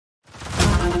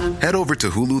Head over to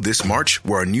Hulu this March,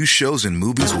 where our new shows and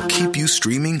movies will keep you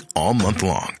streaming all month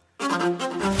long.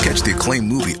 Catch the acclaimed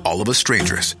movie All of Us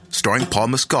Strangers, starring Paul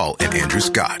Mescal and Andrew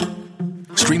Scott.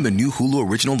 Stream the new Hulu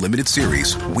original limited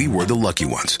series We Were the Lucky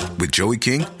Ones with Joey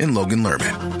King and Logan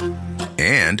Lerman.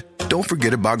 And don't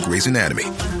forget about Grey's Anatomy.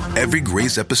 Every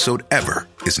Grey's episode ever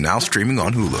is now streaming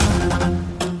on Hulu.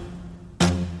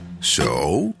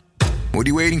 So, what are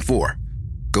you waiting for?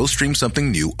 Go stream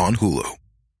something new on Hulu.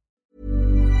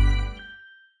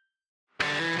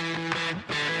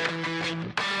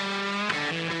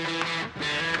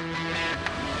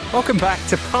 Welcome back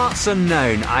to Parts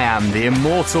Unknown. I am the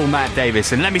immortal Matt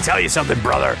Davis, and let me tell you something,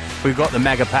 brother. We've got the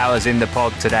mega powers in the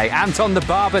pod today. Anton the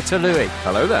Barber to Louis.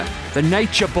 Hello there. The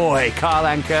Nature Boy, Carl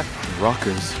Anker.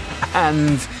 Rockers.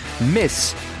 And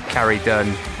Miss Carrie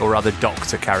Dunn, or rather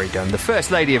Dr. Carrie Dunn, the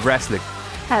First Lady of Wrestling.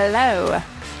 Hello.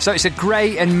 So it's a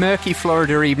grey and murky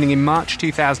Florida evening in March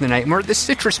 2008, and we're at the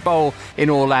Citrus Bowl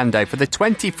in Orlando for the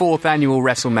 24th annual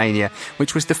Wrestlemania,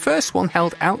 which was the first one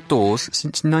held outdoors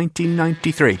since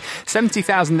 1993.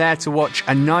 70,000 there to watch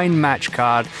a 9-match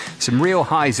card, some real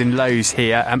highs and lows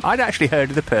here. I'd actually heard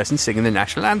of the person singing the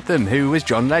national anthem, who was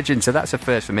John Legend, so that's a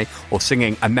first for me, or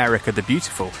singing America the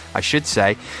Beautiful, I should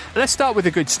say. Let's start with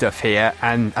the good stuff here,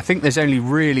 and I think there's only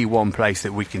really one place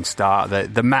that we can start,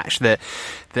 the match that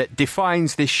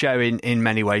defines this show in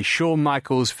many ways. Shawn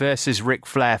Michaels versus Ric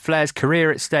Flair. Flair's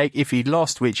career at stake. If he'd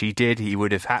lost, which he did, he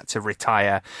would have had to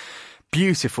retire.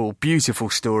 Beautiful, beautiful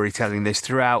storytelling this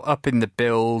throughout, up in the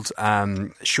build.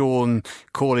 Shawn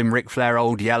calling Ric Flair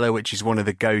Old Yeller, which is one of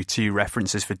the go-to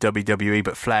references for WWE,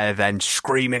 but Flair then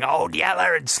screaming Old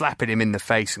Yeller and slapping him in the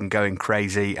face and going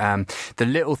crazy. The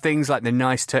little things like the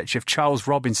nice touch of Charles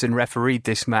Robinson refereed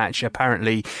this match,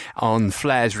 apparently on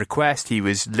Flair's request. He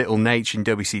was Little Nate in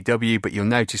WCW, but you'll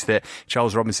notice that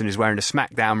Charles Robinson is wearing a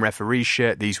SmackDown referee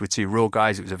shirt. These were two Raw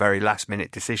guys. It was a very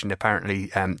last-minute decision, apparently,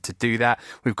 to do that.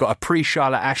 We've got a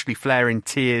Charlotte Ashley Flair in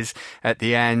tears at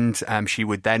the end. She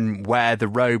would then wear the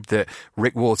robe that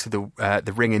Rick wore to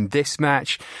the ring in this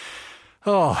match.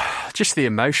 Oh, just the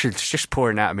emotions just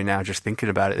pouring out of me now just thinking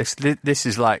about it. This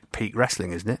is like peak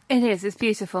wrestling, isn't it? It is. It's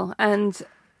beautiful. And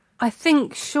I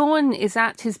think Shawn is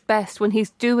at his best when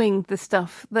he's doing the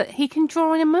stuff that he can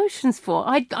draw in emotions for.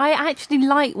 I actually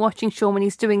like watching Shawn when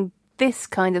he's doing this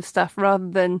kind of stuff rather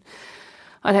than,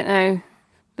 I don't know,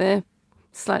 the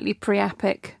slightly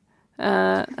priapic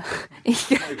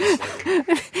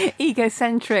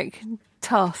egocentric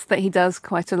task that he does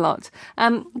quite a lot.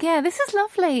 This is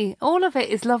lovely. All of it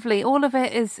is lovely. All of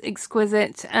it is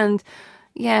exquisite. And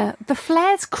yeah, the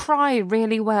Flairs cry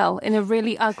really well in a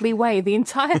really ugly way. The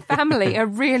entire family are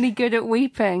really good at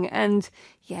weeping. And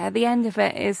yeah, the end of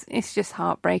it it's just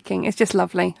heartbreaking. It's just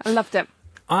lovely. I loved it.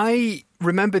 I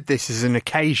remembered this as an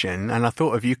occasion, and I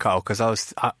thought of you, Carl,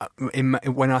 because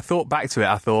when I thought back to it,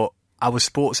 I thought, I was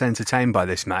sports entertained by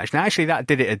this match. Now, actually, that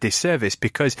did it a disservice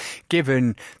because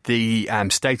given the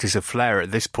status of Flair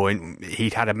at this point,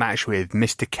 he'd had a match with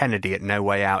Mr. Kennedy at No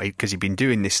Way Out because he'd been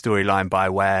doing this storyline by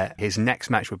where his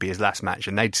next match would be his last match,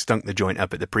 and they'd stunk the joint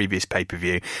up at the previous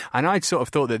pay-per-view. And I'd sort of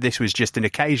thought that this was just an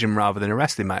occasion rather than a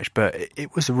wrestling match, but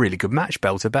it was a really good match,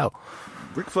 bell to bell.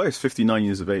 Ric Flair is 59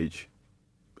 years of age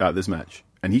at this match,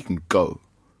 and he can go.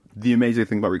 The amazing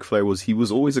thing about Ric Flair was he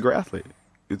was always a great athlete.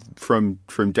 From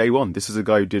day one. This is a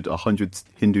guy who did 100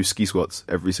 Hindu ski squats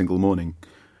every single morning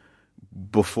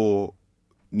before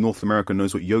North America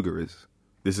knows what yoga is.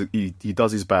 He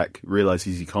does his back,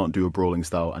 realizes he can't do a brawling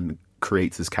style, and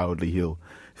creates this cowardly heel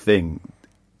thing,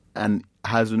 and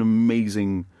has an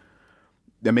amazing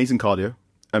cardio,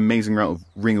 amazing amount of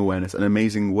ring awareness, an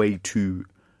amazing way to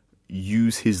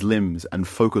use his limbs and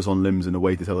focus on limbs in a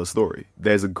way to tell a story.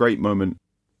 There's a great moment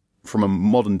from a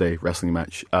modern-day wrestling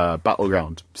match,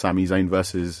 Battleground, Sami Zayn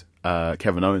versus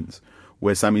Kevin Owens,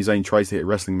 where Sami Zayn tries to hit a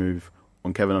wrestling move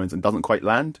on Kevin Owens and doesn't quite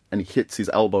land, and he hits his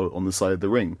elbow on the side of the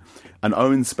ring. And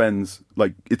Owens spends,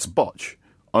 it's a botch.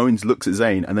 Owens looks at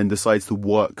Zayn and then decides to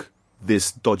work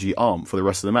this dodgy arm for the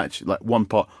rest of the match. One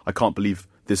part, I can't believe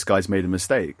this guy's made a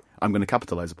mistake. I'm going to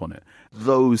capitalize upon it.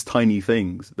 Those tiny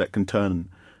things that can turn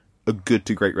a good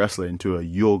to great wrestler into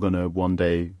you're going to one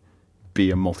day be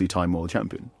a multi-time world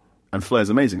champion. And Flair's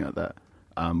amazing at that.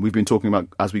 We've been talking about,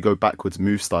 as we go backwards,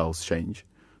 move styles change.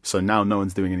 So now no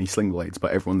one's doing any sling blades,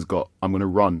 but everyone's got, I'm going to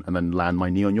run and then land my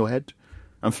knee on your head.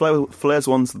 And Flair's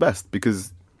one's the best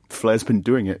because Flair's been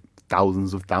doing it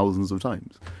thousands of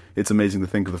times. It's amazing to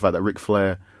think of the fact that Ric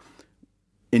Flair,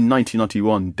 in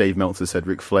 1991, Dave Meltzer said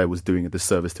Ric Flair was doing a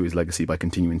disservice to his legacy by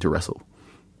continuing to wrestle.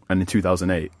 And in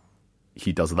 2008,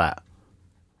 he does that.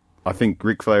 I think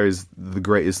Ric Flair is the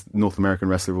greatest North American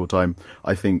wrestler of all time.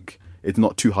 I think it's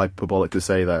not too hyperbolic to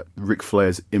say that Ric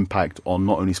Flair's impact on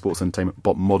not only sports entertainment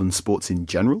but modern sports in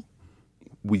general,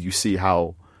 where you see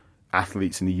how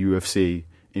athletes in the UFC,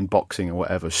 in boxing or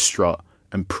whatever, strut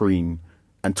and preen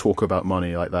and talk about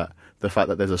money like that. The fact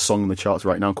that there's a song in the charts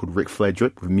right now called Ric Flair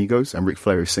Drip with Migos, and Ric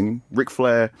Flair is singing. Ric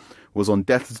Flair was on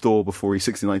death's door before his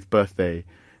 69th birthday,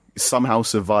 somehow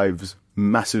survives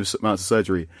massive amounts of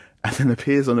surgery, and then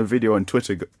appears on a video on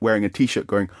Twitter wearing a t-shirt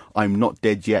going, "I'm not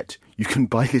dead yet. You can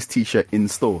buy this t-shirt in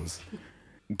stores."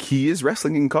 He is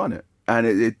wrestling incarnate,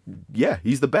 and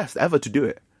he's the best ever to do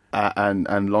it.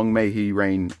 And long may he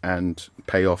reign and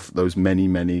pay off those many,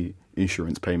 many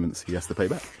insurance payments he has to pay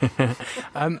back.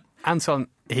 Anton,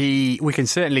 we can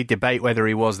certainly debate whether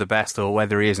he was the best or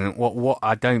whether he isn't. What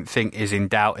I don't think is in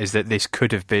doubt is that this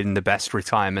could have been the best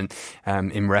retirement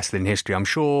in wrestling history.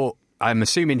 I'm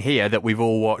assuming here that we've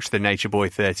all watched the Nature Boy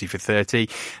 30 for 30,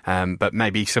 but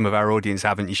maybe some of our audience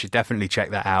haven't. You should definitely check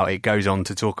that out. It goes on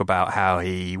to talk about how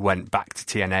he went back to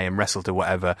TNA and wrestled or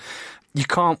whatever. You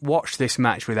can't watch this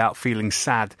match without feeling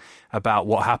sad about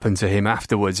what happened to him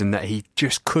afterwards, and that he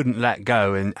just couldn't let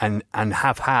go and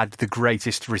have had the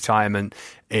greatest retirement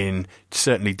in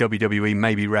certainly WWE,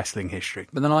 maybe wrestling history.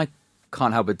 But then I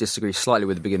can't help but disagree slightly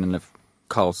with the beginning of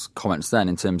Carl's comments then,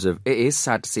 in terms of it is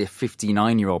sad to see a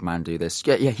 59-year-old man do this.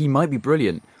 Yeah, he might be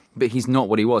brilliant, but he's not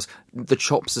what he was. The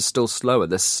chops are still slower.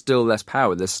 There's still less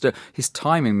power. His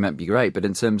timing might be great, but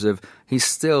in terms of he's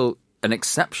still an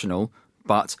exceptional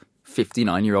but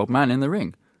 59-year-old man in the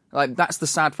ring. Like, that's the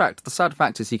sad fact. The sad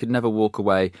fact is he could never walk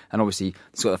away, and obviously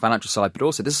he's got the financial side, but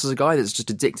also this is a guy that's just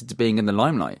addicted to being in the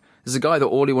limelight. This is a guy that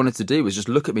all he wanted to do was just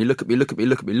look at me, look at me, look at me,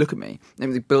 look at me, look at me.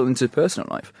 And it built into personal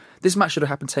life. This match should have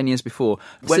happened 10 years before.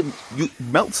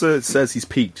 Meltzer says he's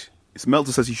peaked.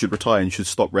 Meltzer says he should retire and should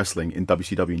stop wrestling in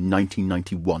WCW in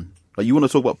 1991. Like, you want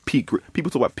to talk about peak? People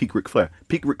talk about peak Ric Flair.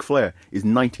 Peak Ric Flair is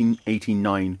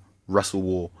 1989 Wrestle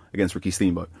War against Ricky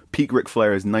Steamboat. Peak Ric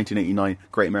Flair is 1989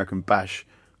 Great American Bash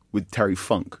with Terry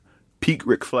Funk. Peak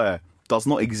Ric Flair does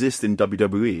not exist in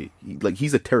WWE.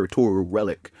 He's a territorial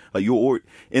relic. Like, you're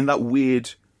in that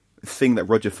weird thing that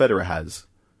Roger Federer has,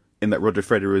 in that Roger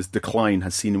Federer's decline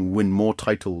has seen him win more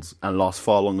titles and last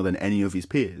far longer than any of his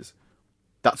peers.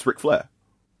 That's Ric Flair.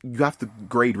 You have to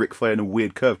grade Ric Flair in a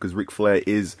weird curve because Ric Flair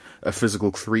is a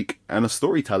physical freak and a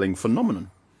storytelling phenomenon.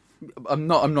 I'm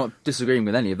not disagreeing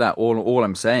with any of that. All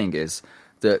I'm saying is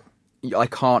that I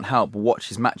can't help but watch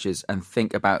his matches and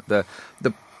think about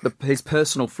his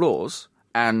personal flaws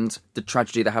and the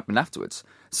tragedy that happened afterwards.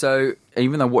 So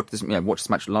even though I watched this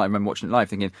match live, I remember watching it live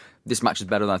thinking this match is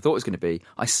better than I thought it was going to be,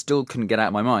 I still couldn't get out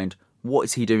of my mind, what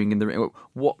is he doing in the ring?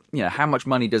 How much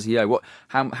money does he owe?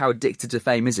 How addicted to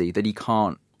fame is he that he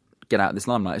can't get out of this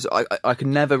limelight? So I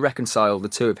can never reconcile the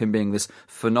two of him being this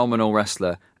phenomenal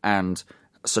wrestler and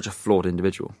such a flawed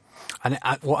individual. And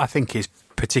what I think is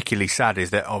particularly sad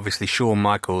is that obviously Shawn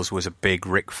Michaels was a big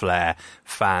Ric Flair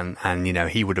fan, and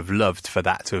he would have loved for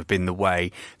that to have been the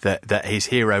way that his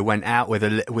hero went out with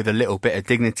a little bit of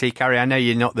dignity. Carrie, I know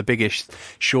you're not the biggest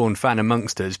Shawn fan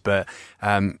amongst us, but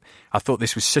I thought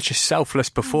this was such a selfless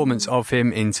performance of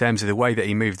him in terms of the way that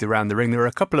he moved around the ring. There were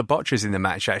a couple of botches in the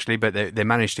match actually, but they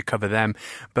managed to cover them.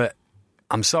 But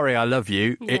I'm sorry, I love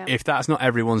you. Yeah. If that's not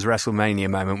everyone's Wrestlemania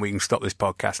moment, we can stop this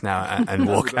podcast now and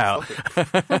walk out.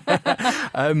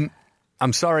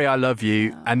 I'm sorry, I love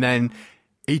you. And then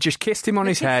he just kissed him on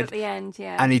his head at the end,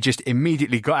 and he just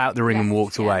immediately got out the ring and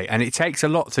walked away. And it takes a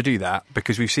lot to do that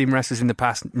because we've seen wrestlers in the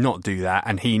past not do that,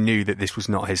 and he knew that this was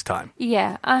not his time.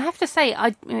 Yeah, I have to say,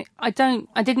 I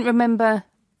didn't remember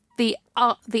the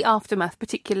aftermath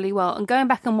particularly well. And going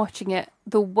back and watching it,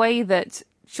 the way that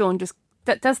Shawn just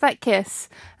does that kiss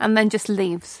and then just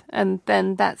leaves, and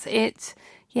then that's it.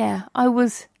 Yeah, I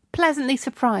was pleasantly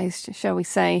surprised, shall we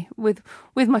say, with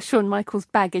my Shawn Michaels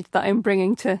baggage that I'm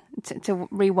bringing to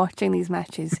rewatching these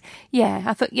matches. Yeah,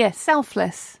 I thought,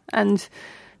 selfless and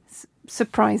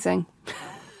surprising.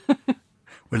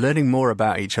 We're learning more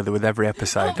about each other with every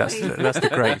episode. That's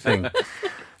the great thing.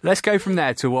 Let's go from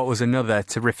there to what was another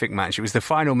terrific match. It was the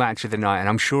final match of the night, and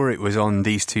I'm sure it was on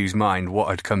these two's mind what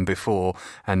had come before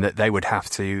and that they would have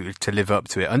to live up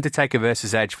to it. Undertaker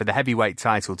versus Edge for the heavyweight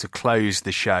title to close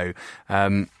the show.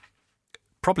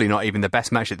 Probably not even the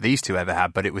best match that these two ever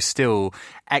had, but it was still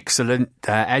excellent.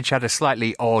 Edge had a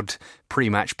slightly odd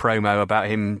pre-match promo about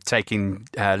him taking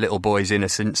little boys'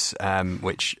 innocence,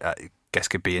 which guess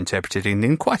could be interpreted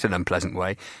in quite an unpleasant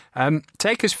way.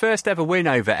 Taker's first ever win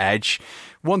over Edge.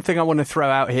 One thing I want to throw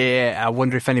out here, I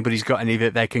wonder if anybody's got any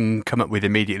that they can come up with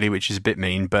immediately, which is a bit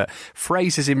mean, but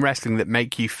phrases in wrestling that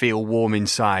make you feel warm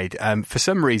inside. For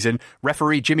some reason,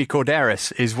 referee Jimmy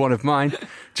Corderas is one of mine.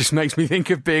 Just makes me think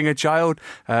of being a child.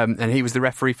 And he was the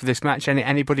referee for this match.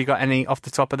 Anybody got any off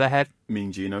the top of their head? Me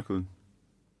and Gene Oakland.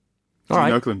 All right.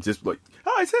 Gene Oakland just like,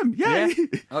 oh, it's him. Yay!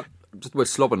 Yeah. Just the word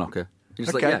slobber knocker. You're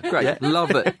just Okay. like, yeah, great. Yeah.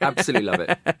 Love it. Absolutely love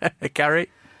it. Carrie?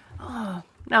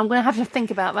 Now I'm going to have to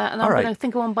think about that, and I'm All right. going to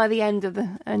think of one by the end of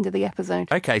the episode.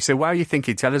 Okay, so while you're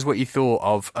thinking, tell us what you thought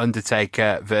of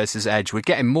Undertaker versus Edge. We're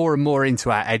getting more and more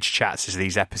into our Edge chats as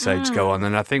these episodes go on,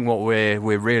 and I think what we're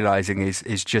realising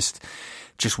is just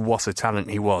what a talent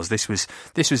he was. This was,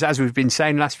 as we've been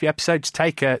saying last few episodes,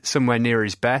 Taker somewhere near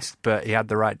his best, but he had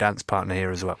the right dance partner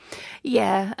here as well.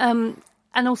 Yeah,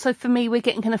 and also for me, we're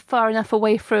getting kind of far enough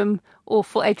away from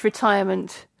awful Edge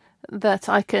retirement that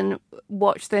I can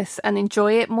watch this and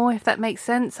enjoy it more, if that makes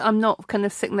sense. I'm not kind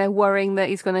of sitting there worrying that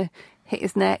he's going to hit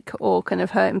his neck or kind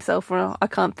of hurt himself, or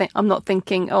I'm not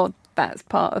thinking, oh, that's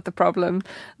part of the problem,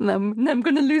 and I'm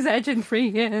going to lose Edge in 3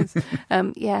 years.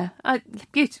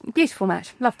 Beautiful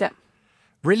match. Loved it.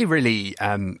 Really, really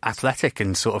athletic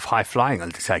and sort of high-flying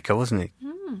Undertaker, wasn't he?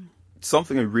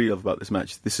 Something I really love about this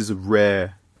match, this is a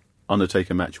rare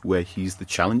Undertaker match where he's the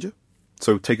challenger.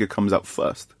 So Taker comes out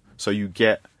first. So you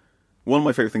get... One of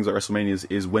my favourite things at WrestleMania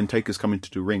is when Taker's come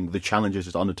into the ring, the challenger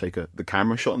is Undertaker, the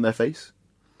camera shot in their face.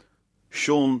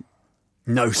 Shawn...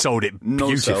 No-sold it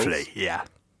beautifully, sells. yeah.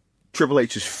 Triple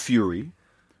H's fury.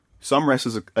 Some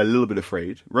wrestlers are a little bit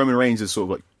afraid. Roman Reigns is sort of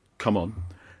like, come on.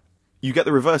 You get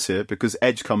the reverse here because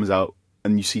Edge comes out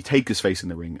and you see Taker's face in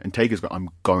the ring, and Taker's going, I'm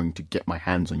going to get my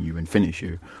hands on you and finish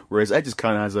you. Whereas Edge is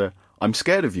kind of has a, I'm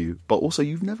scared of you, but also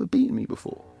you've never beaten me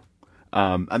before.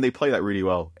 And they play that really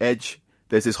well. Edge,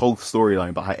 there's this whole storyline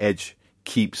about how Edge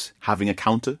keeps having a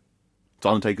counter to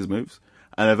Undertaker's moves.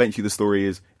 And eventually the story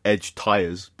is Edge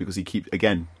tires because he keeps,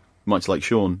 again, much like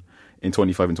Shawn in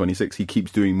 25 and 26, he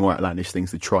keeps doing more outlandish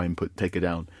things to try and put Taker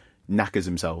down, knackers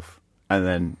himself, and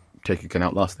then Taker can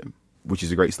outlast him, which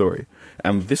is a great story.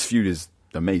 And this feud is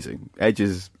amazing. Edge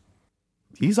is...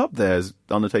 He's up there as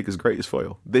Undertaker's greatest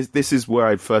foil. This is where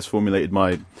I first formulated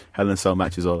my Hell in a Cell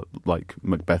matches are like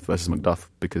Macbeth versus Macduff,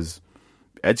 because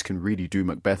Edge can really do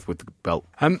Macbeth with the belt.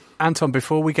 Anton,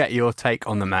 before we get your take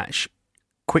on the match,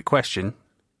 quick question.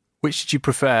 Which did you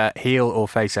prefer, heel or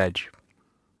face Edge?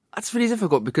 That's really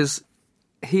difficult because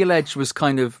heel Edge was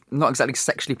kind of not exactly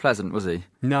sexually pleasant, was he?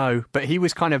 No, but he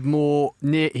was kind of more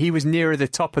near. He was nearer the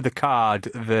top of the card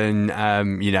than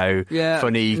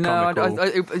funny, comical.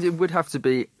 It would have to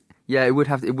be. Yeah, it would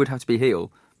have to be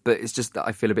heel. But it's just that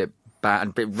I feel a bit bad,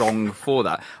 a bit wrong for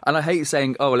that. And I hate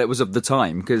saying, "Oh, well, it was of the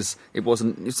time," because it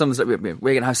wasn't. Someone's like, "We're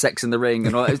going to have sex in the ring,"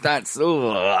 and all that. That's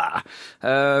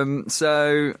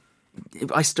so.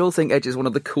 I still think Edge is one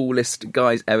of the coolest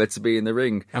guys ever to be in the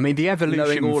ring. I mean, the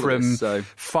evolution from this,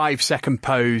 5-second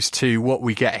pose to what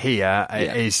we get here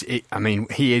is... I mean,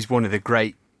 he is one of the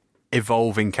great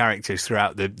evolving characters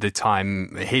throughout the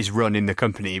time, his run in the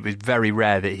company. It was very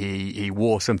rare that he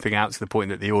wore something out to the point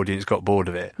that the audience got bored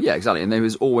of it. Yeah, exactly. And there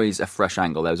was always a fresh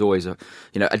angle. There was always a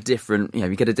different...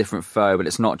 You get a different foe, but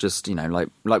it's not just, like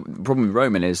the problem with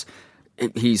Roman is...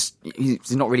 He's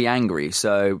not really angry,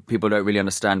 so people don't really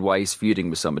understand why he's feuding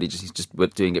with somebody. He's just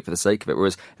doing it for the sake of it.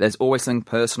 Whereas there's always something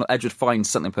personal. Edge would find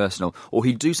something personal, or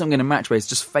he'd do something in a match where his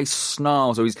just face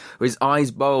snarls, or his eyes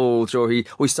bulge, or he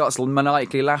starts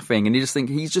maniacally laughing, and you just think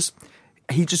he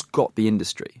just got the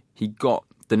industry. He got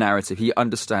the narrative. He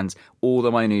understands all the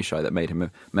minutiae that made him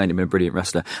a brilliant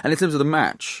wrestler. And in terms of the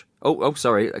match. Oh,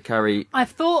 sorry, Carrie.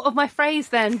 I've thought of my phrase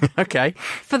then. Okay.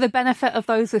 For the benefit of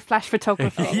those with flash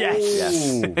photography.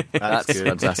 Yes. That's good.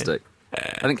 Fantastic.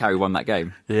 I think Carrie won that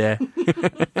game. Yeah.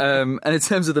 And in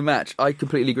terms of the match, I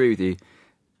completely agree with you.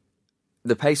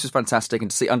 The pace was fantastic,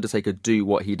 and to see Undertaker do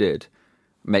what he did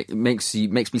makes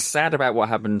me sad about what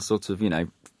happened sort of,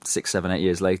 6, 7, 8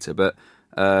 years later. But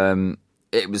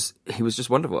he was just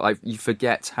wonderful. You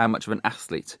forget how much of an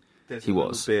athlete he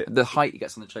was. The height he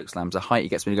gets on the choke slams, the height he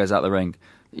gets when he goes out the ring.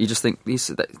 You just think,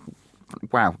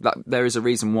 wow, there is a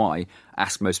reason why,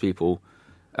 ask most people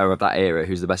of that era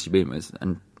who's the best you've been with,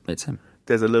 and it's him.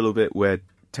 There's a little bit where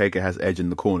Taker has Edge in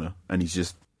the corner, and he's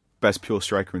just best pure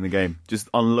striker in the game, just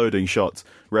unloading shots.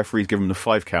 Referees give him the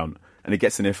 5 count, and he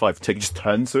gets in near 5. Taker just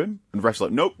turns to him, and the ref's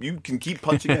like, nope, you can keep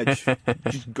punching Edge.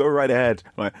 Just go right ahead.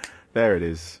 Like, there it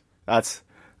is. That's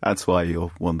That's why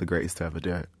you're one of the greatest to ever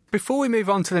do it. Before we move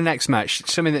on to the next match,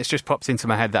 something that's just popped into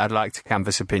my head that I'd like to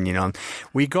canvass opinion on.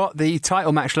 We got the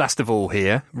title match last of all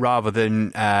here, rather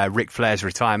than Ric Flair's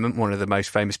retirement, one of the most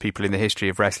famous people in the history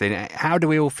of wrestling. How do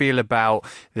we all feel about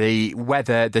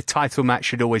whether the title match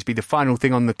should always be the final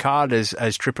thing on the card,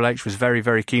 as Triple H was very,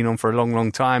 very keen on for a long,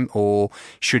 long time, or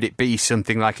should it be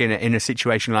something like in a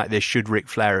situation like this, should Ric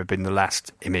Flair have been the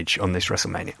last image on this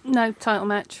WrestleMania? No, title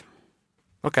match.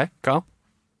 Okay, Carl?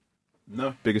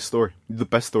 No. Biggest story. The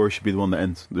best story should be the one that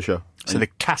ends the show. So the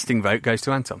casting vote goes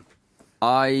to Anton.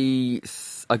 I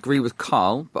agree with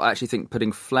Carl, but I actually think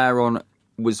putting Flair on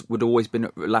would have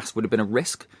been a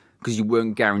risk, because you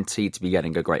weren't guaranteed to be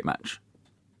getting a great match.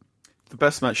 The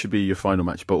best match should be your final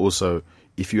match, but also,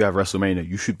 if you have WrestleMania,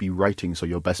 you should be writing so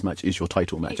your best match is your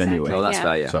title match anyway. Well, that's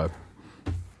fair, yeah. So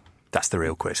that's the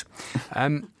real quiz.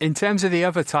 In terms of the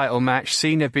other title match,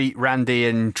 Cena beat Randy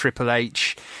and Triple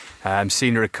H.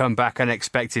 Cena had come back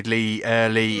unexpectedly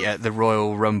early at the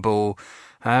Royal Rumble.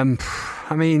 I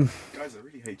mean... Guys, I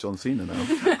really hate John Cena now.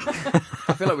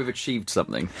 I feel like we've achieved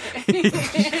something.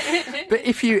 But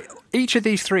each of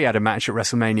these three had a match at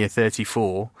WrestleMania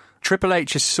 34. Triple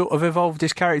H has sort of evolved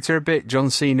his character a bit.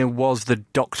 John Cena was the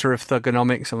doctor of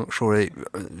thugonomics. I'm not sure he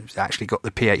actually got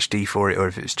the PhD for it, or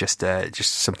if it was just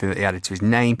something that he added to his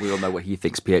name. We all know what he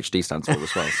thinks PhD stands for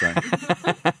as well, so...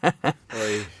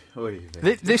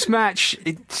 This match,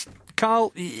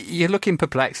 Carl, you're looking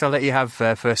perplexed. I'll let you have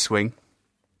first swing.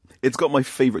 It's got my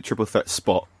favourite triple threat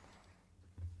spot.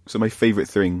 So my favourite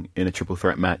thing in a triple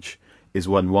threat match is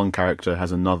when one character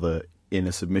has another in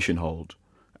a submission hold,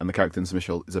 and the character in the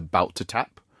submission hold is about to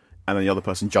tap, and then the other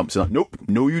person jumps in like, nope,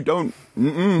 no you don't.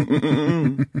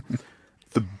 The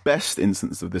best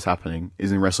instance of this happening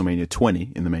is in WrestleMania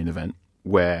 20 in the main event,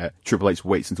 where Triple H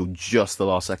waits until just the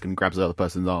last second, grabs the other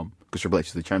person's arm, because Triple H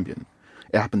is the champion.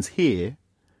 It happens here,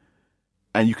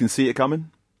 and you can see it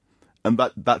coming, and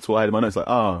that's why I had in my notes, like,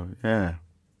 oh, yeah.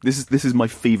 This is my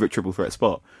favourite triple threat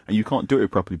spot, and you can't do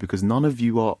it properly because none of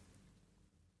you are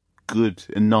good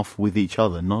enough with each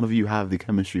other. None of you have the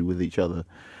chemistry with each other.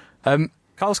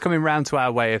 Carl's coming round to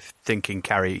our way of thinking,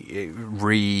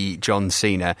 Carrie, John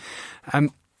Cena.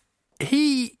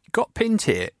 He got pinned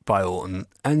here by Orton,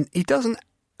 and he doesn't,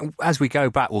 as we go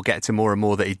back, we'll get to more and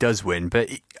more that he does win, but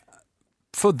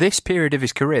for this period of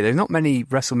his career, there's not many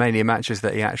WrestleMania matches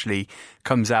that he actually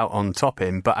comes out on top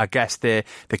in, but I guess the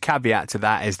caveat to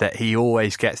that is that he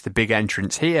always gets the big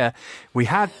entrance. Here, we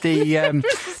had the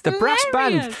brass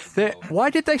band. Why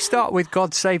did they start with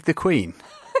God Save the Queen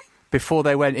before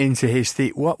they went into his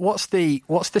what's the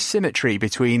symmetry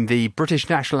between the British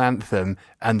national anthem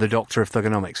and the Doctor of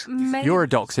Thugonomics? Maybe. You're a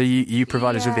doctor, you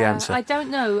provide us with the answer. I don't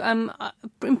know.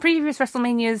 In previous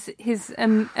WrestleManias, his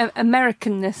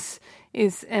Americanness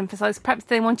is emphasised. Perhaps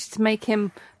they wanted to make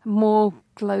him more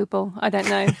global. I don't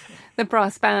know. The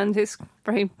brass band is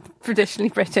very traditionally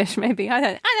British, maybe. I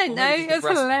don't know. It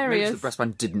was hilarious. Maybe the brass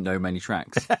band didn't know many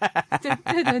tracks.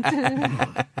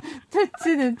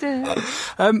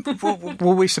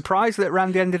 Were we surprised that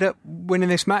Randy ended up winning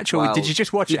this match, or did you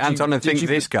just watch it, Anton, and think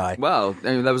this guy? Well,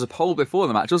 there was a poll before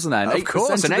the match, wasn't there? And of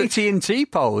course, an AT&T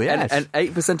poll, yes. And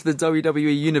 8% of the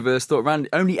WWE universe thought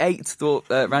only 8 thought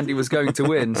Randy was going to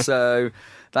win, so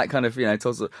that kind of,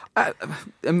 tells us. I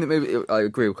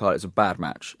agree with Carl, it's a bad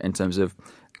match in terms of,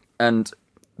 and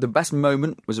the best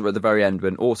moment was at the very end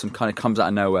when Orton kind of comes out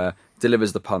of nowhere,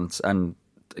 delivers the punt, and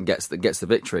gets the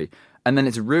victory, and then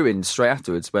it's ruined straight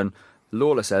afterwards when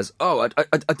Lawler says, "Oh,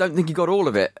 I don't think you got all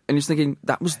of it," and he's thinking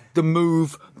that was the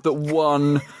move that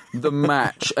won the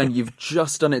match, and you've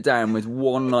just done it down with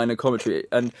one line of commentary,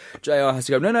 and JR has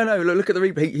to go, no, look at the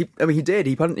replay. He did.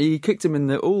 He kicked him in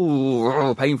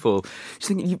the painful. Just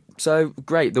thinking, so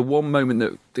great. The one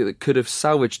moment that could have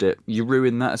salvaged it, you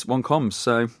ruined that as one comms.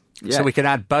 So. Yeah. So we can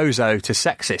add bozo to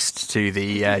sexist to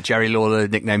the Jerry Lawler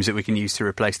nicknames that we can use to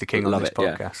replace the king on this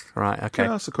podcast. Yeah. Right, okay. Can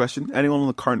I ask a question? Anyone on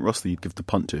the current roster you'd give the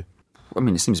punt to? I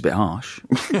mean, it seems a bit harsh.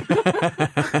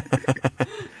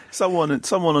 Someone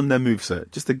on their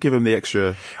moveset, just to give them the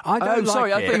extra. I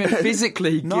thought you meant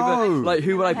physically. No.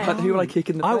 Who would I kick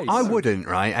in the face? I wouldn't,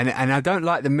 right? And I don't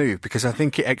like the move because I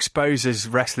think it exposes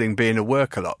wrestling being a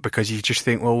work a lot, because you just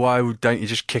think, well, why don't you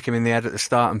just kick him in the head at the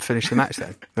start and finish the match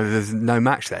then? There's no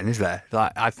match then, is there?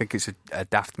 I think it's a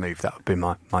daft move. That would be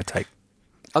my take.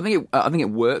 I think it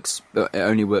works, but it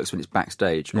only works when it's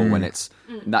backstage or when it's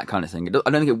that kind of thing. I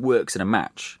don't think it works in a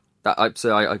match. I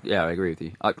agree with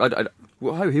you.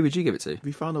 Who would you give it to?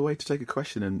 We found a way to take a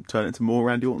question and turn it into more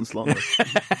Randy Orton slander.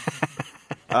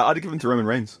 I'd give it to Roman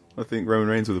Reigns. I think Roman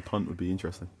Reigns with a punt would be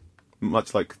interesting.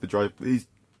 Much like the drive,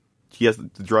 he has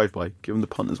the drive-by. Give him the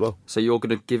punt as well. So you're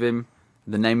going to give him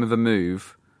the name of a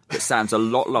move that sounds a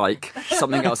lot like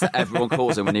something else that everyone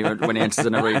calls him when he enters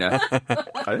an arena.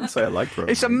 I didn't say I liked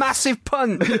Roman. It's a massive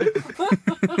punt.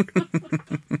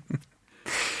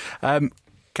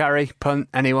 Carrie, punt,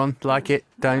 anyone like it?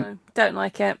 Don't? No, don't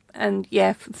like it. And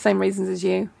yeah, for the same reasons as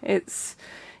you. It's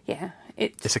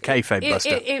a kayfabe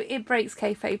buster. It breaks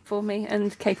kayfabe for me,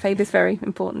 and kayfabe is very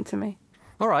important to me.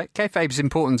 All right, kayfabe's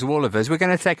important to all of us. We're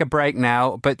going to take a break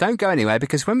now, but don't go anywhere,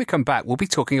 because when we come back, we'll be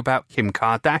talking about Kim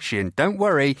Kardashian. Don't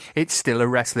worry, it's still a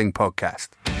wrestling podcast.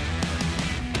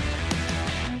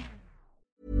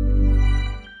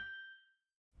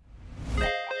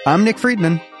 I'm Nick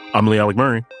Friedman. I'm Lee Alec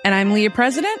Murray. And I'm Leah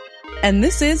President. And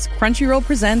this is Crunchyroll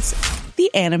Presents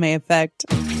The Anime Effect.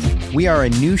 We are a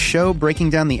new show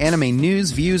breaking down the anime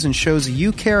news, views, and shows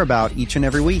you care about each and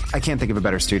every week. I can't think of a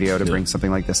better studio to bring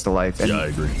something like this to life. And yeah, I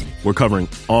agree. We're covering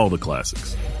all the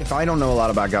classics. if I don't know a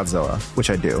lot about Godzilla, which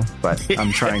I do, but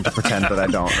I'm trying to pretend that I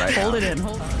don't right now. Hold it in.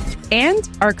 And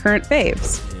our current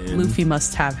faves. Luffy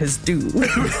must have his due.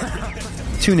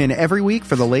 Tune in every week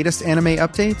for the latest anime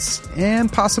updates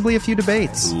and possibly a few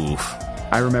debates. Oof.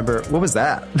 I remember, what was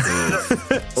that?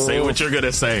 Say what you're going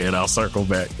to say and I'll circle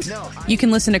back. You can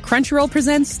listen to Crunchyroll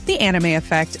Presents The Anime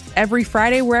Effect every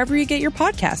Friday wherever you get your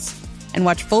podcasts. And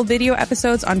watch full video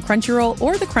episodes on Crunchyroll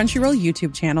or the Crunchyroll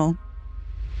YouTube channel.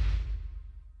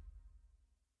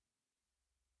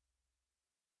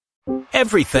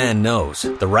 Every fan knows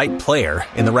the right player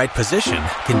in the right position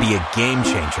can be a game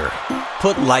changer.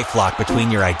 Put LifeLock between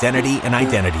your identity and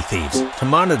identity thieves to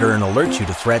monitor and alert you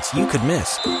to threats you could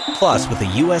miss. Plus, with a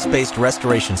U.S.-based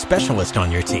restoration specialist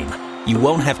on your team, you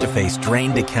won't have to face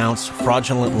drained accounts,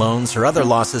 fraudulent loans, or other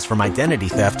losses from identity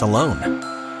theft alone.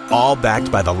 All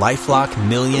backed by the LifeLock $1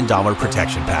 Million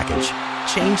Protection Package.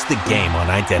 Change the game on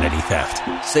identity theft.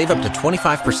 Save up to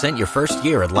 25% your first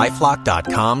year at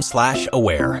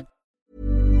LifeLock.com/aware.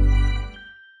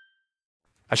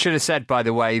 I should have said, by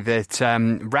the way, that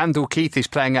Randall Keith is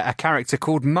playing a character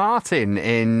called Martin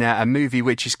in a movie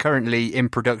which is currently in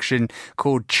production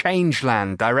called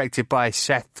Changeland, directed by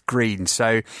Seth Green.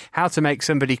 So how to make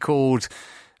somebody called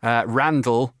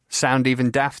Randall sound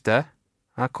even dafter,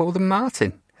 I call them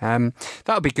Martin.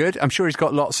 That'll be good. I'm sure he's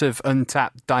got lots of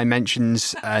untapped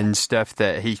dimensions and stuff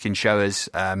that he can show us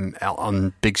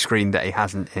on big screen that he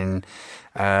hasn't in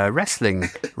wrestling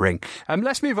ring.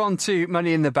 Let's move on to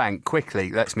Money in the Bank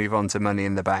quickly. Let's move on to Money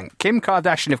in the Bank. Kim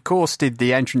Kardashian, of course, did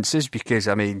the entrances because,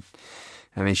 I mean,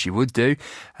 she would do.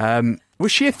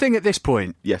 Was she a thing at this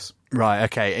point? Yes. Right.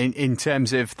 Okay. In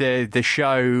terms of the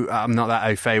show, I'm not that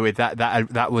au fait with that.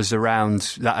 That was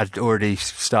around. That had already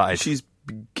started. She's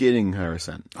beginning her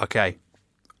ascent. Okay.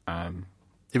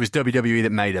 It was WWE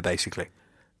that made her, basically.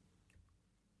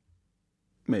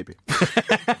 Maybe.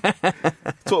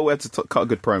 Thought we had to cut a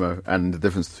good promo and the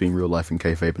difference between real life and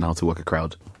kayfabe and how to work a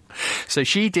crowd. So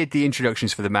she did the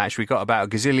introductions for the match. We got about a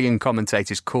gazillion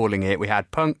commentators calling it. We had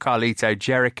Punk, Carlito,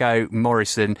 Jericho,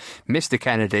 Morrison, Mr.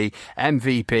 Kennedy,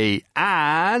 MVP,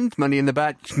 and Money in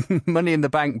the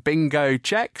Bank bingo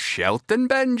check, Shelton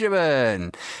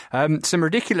Benjamin. Some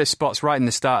ridiculous spots right in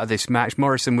the start of this match.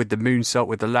 Morrison with the moonsault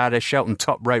with the ladder, Shelton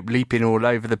top rope leaping all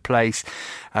over the place.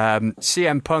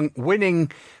 CM Punk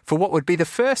winning for what would be the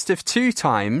first of two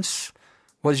times.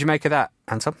 What did you make of that,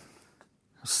 Anton?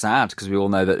 Sad, because we all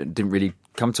know that it didn't really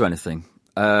come to anything.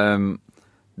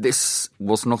 This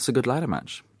was not a good ladder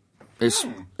match. It's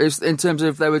in terms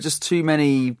of there were just too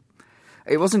many.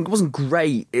 It wasn't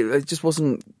great. It just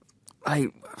wasn't.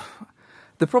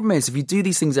 The problem is, if you do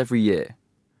these things every year,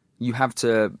 you have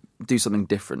to do something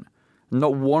different.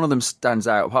 Not one of them stands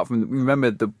out. Apart from, remember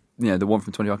the one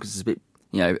from 21 because it's a bit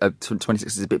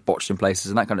 26 is a bit botched in places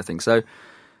and that kind of thing. So.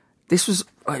 This was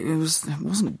it was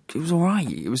all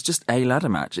right. It was just a ladder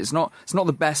match. It's not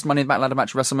the best Money in the Bank ladder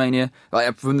match of WrestleMania.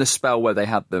 Like from the spell where they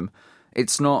had them,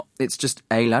 it's not. It's just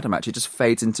a ladder match. It just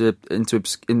fades into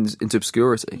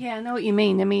obscurity. Yeah, I know what you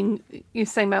mean. I mean, you're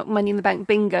saying about Money in the Bank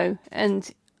bingo,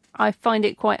 and I find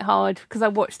it quite hard because I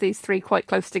watched these three quite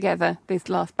close together. This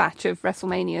last batch of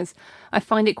WrestleManias, I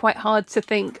find it quite hard to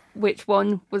think which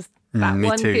one was. That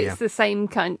one, too, it's the same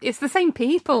kind. It's the same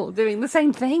people doing the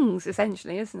same things,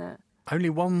 essentially, isn't it? Only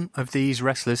one of these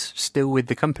wrestlers still with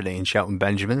the company in Shelton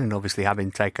Benjamin, and obviously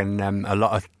having taken a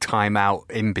lot of time out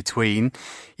in between.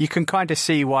 You can kind of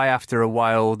see why after a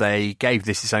while they gave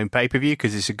this its own pay-per-view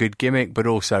because it's a good gimmick, but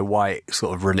also why it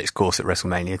sort of run its course at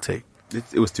WrestleMania too.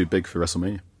 It was too big for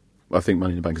WrestleMania. I think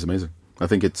Money in the Bank is amazing. I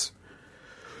think it's...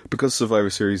 Because Survivor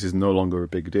Series is no longer a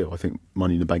big deal, I think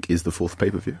Money in the Bank is the fourth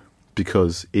pay-per-view.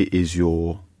 Because it is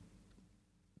your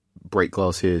break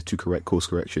glass here to correct course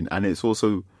correction. And it's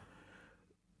also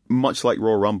much like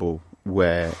Royal Rumble,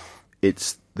 where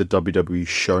it's the WWE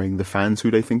showing the fans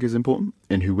who they think is important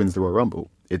in who wins the Royal Rumble.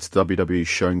 It's WWE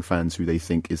showing fans who they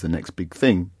think is the next big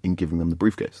thing in giving them the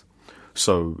briefcase.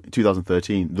 So in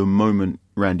 2013, the moment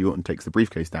Randy Orton takes the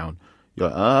briefcase down, you're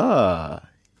like,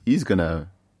 he's going to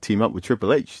team up with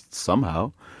Triple H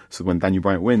somehow. So when Daniel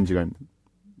Bryan wins, you're going,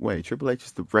 wait, Triple H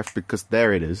is the ref because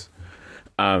there it is.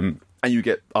 And you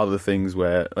get other things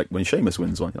where, like when Sheamus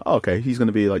wins one, okay, he's going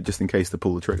to be like just in case to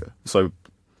pull the trigger. So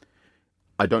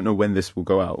I don't know when this will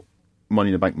go out. Money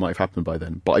in the Bank might have happened by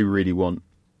then, but I really want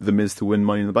The Miz to win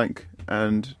Money in the Bank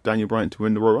and Daniel Bryan to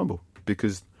win the Royal Rumble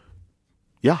because,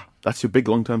 yeah, that's your big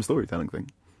long-term storytelling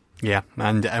thing. Yeah,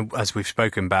 and as we've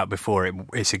spoken about before,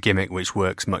 it's a gimmick which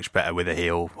works much better with a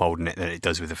heel holding it than it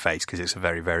does with a face because it's a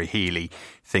very, very heely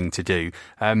thing to do.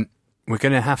 We're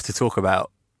going to have to talk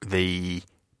about the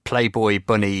Playboy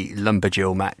Bunny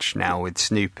Lumberjill match now with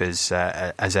Snoop as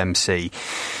MC.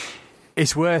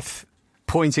 It's worth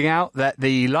pointing out that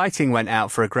the lighting went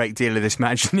out for a great deal of this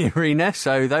match in the arena,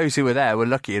 so those who were there were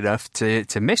lucky enough to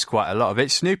miss quite a lot of it.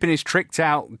 Snoop in his tricked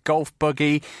out golf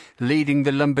buggy leading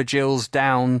the Lumberjills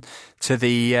down to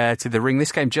the ring.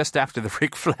 This came just after the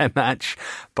Ric Flair match,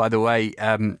 by the way.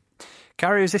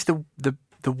 Gary, is this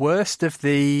the worst of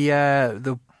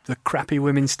the crappy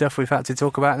women's stuff we've had to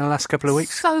talk about in the last couple of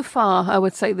weeks? So far, I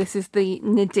would say this is the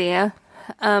nadir.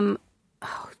 Oh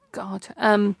God.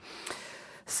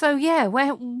 So yeah,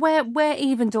 where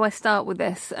even do I start with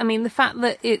this? I mean, the fact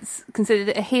that it's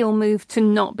considered a heel move to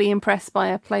not be impressed by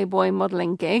a Playboy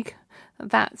modelling gig,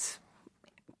 that's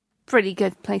pretty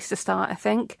good place to start, I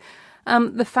think.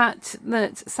 The fact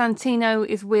that Santino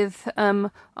is with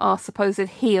our supposed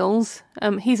heels,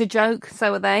 he's a joke,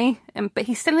 so are they, but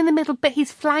he's still in the middle, but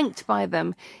he's flanked by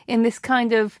them in this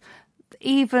kind of,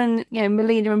 even,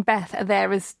 Melina and Beth are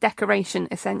there as decoration,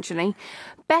 essentially.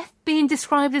 Beth being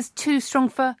described as too strong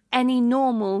for any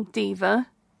normal diva.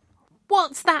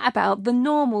 What's that about? The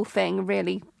normal thing,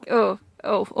 really. Oh,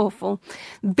 awful.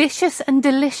 Vicious and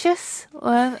delicious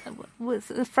was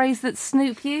the phrase that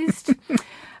Snoop used.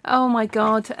 Oh my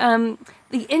God.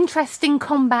 The interesting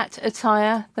combat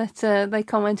attire that they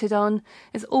commented on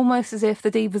is almost as if the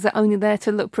divas are only there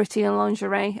to look pretty in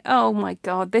lingerie. Oh my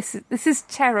God, this is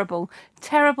terrible.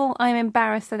 Terrible. I'm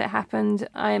embarrassed that it happened.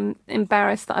 I'm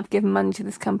embarrassed that I've given money to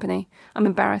this company. I'm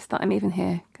embarrassed that I'm even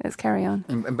here. Let's carry on.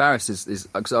 Embarrassed is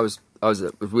because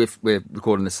we're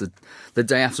recording this the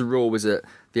day after Raw was at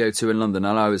the O2 in London,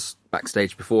 and I was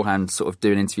backstage beforehand sort of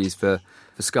doing interviews for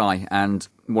Sky, and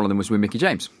one of them was with Mickie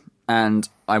James. And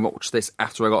I watched this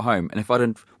after I got home. And if I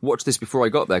hadn't watched this before I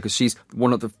got there, because she's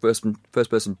one of the first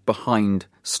person behind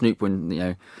Snoop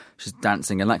when she's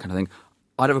dancing and that kind of thing,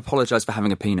 I'd have apologised for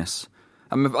having a penis.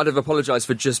 I'd have apologised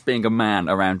for just being a man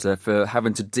around her, for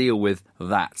having to deal with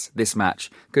this match,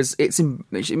 because it's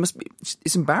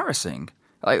embarrassing.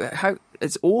 How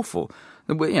it's awful.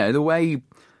 The way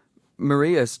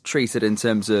Maria's treated in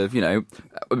terms of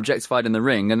objectified in the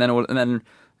ring, and then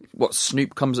what,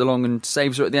 Snoop comes along and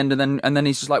saves her at the end, and then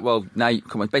he's just like, well, now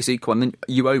come on, then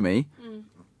you owe me.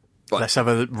 Let's have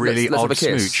a really let's odd have a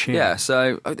kiss. smooch. Yeah,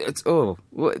 so it's so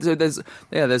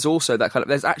there's also that kind of,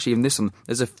 there's actually in this one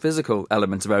there's a physical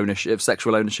element of ownership,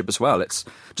 sexual ownership as well. It's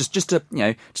just to put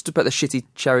the shitty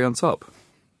cherry on top.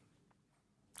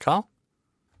 Carl?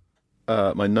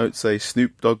 My notes say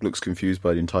Snoop Dogg looks confused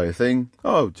by the entire thing.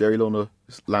 Oh, Jerry Lawler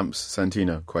lamps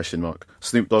Santino, ?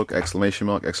 Snoop Dogg, !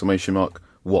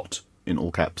 What? In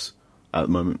all caps at the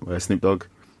moment, where Snoop Dogg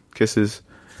kisses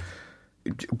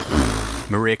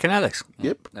Maria Kanellis.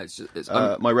 Yep.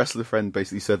 My wrestler friend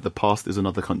basically said the past is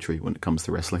another country when it comes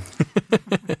to wrestling.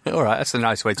 All right, that's a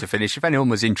nice way to finish. If anyone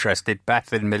was interested,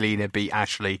 Beth and Melina beat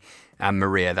Ashley and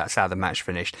Maria. That's how the match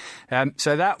finished.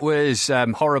 So that was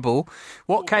horrible.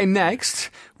 What came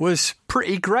next was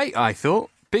pretty great, I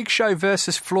thought. Big Show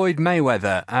versus Floyd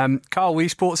Mayweather. Carl, were you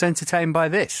sports entertained by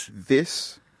this?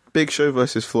 This Big Show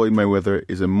versus Floyd Mayweather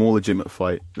is a more legitimate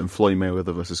fight than Floyd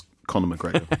Mayweather versus Conor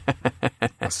McGregor.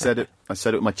 I said it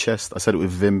with my chest. I said it with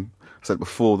Vim. I said it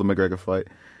before the McGregor fight.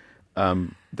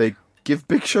 They give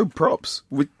Big Show props,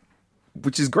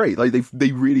 which is great. Like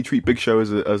they really treat Big Show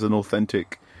as an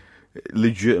authentic,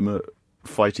 legitimate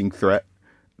fighting threat.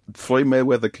 Floyd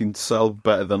Mayweather can sell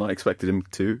better than I expected him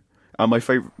to. And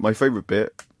my favorite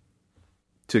bit,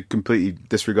 to completely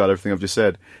disregard everything I've just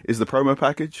said, is the promo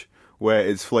package, where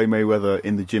it's Floyd Mayweather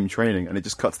in the gym training, and it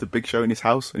just cuts to Big Show in his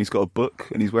house, and he's got a book,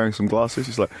 and he's wearing some glasses.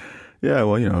 He's like, yeah,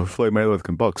 well, Floyd Mayweather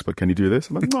can box, but can he do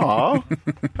this? I'm like, aw.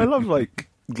 I love,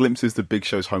 glimpses to Big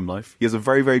Show's home life. He has a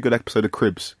very, very good episode of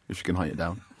Cribs, if you can hunt it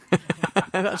down.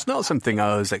 That's not something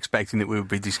I was expecting that we would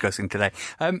be discussing today.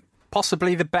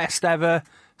 Possibly the best ever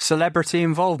celebrity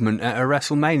involvement at a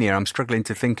WrestleMania. I'm struggling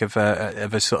to think of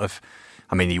a sort of...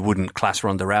 I mean, you wouldn't class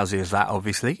Ronda Rousey as that,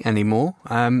 obviously, anymore.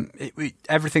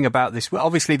 Everything about this... Well,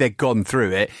 obviously, they've gone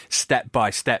through it step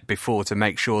by step before to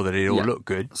make sure that it all looked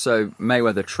good. So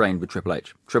Mayweather trained with Triple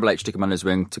H. Triple H took him under his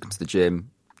wing, took him to the gym,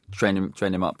 trained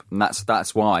him up. And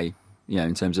that's why,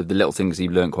 in terms of the little things he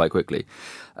learned quite quickly.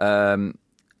 And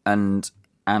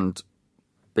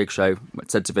Big Show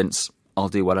said to Vince, I'll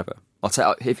do whatever. I'll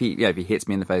tell if he hits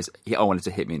me in the face, I want him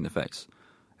to hit me in the face.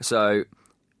 So,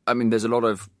 I mean, there's a lot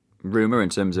of rumour in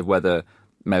terms of whether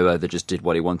Mayweather just did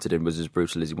what he wanted and was as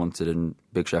brutal as he wanted and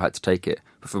Big Show had to take it.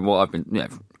 But from what I've been,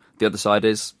 the other side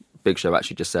is Big Show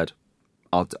actually just said,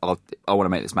 I want to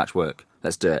make this match work.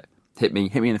 Let's do it. Hit me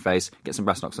in the face, get some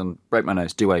brass knocks on, break my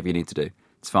nose, do whatever you need to do.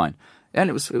 It's fine. And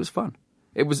it was fun.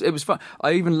 It was fun.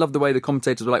 I even loved the way the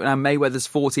commentators were like, now Mayweather's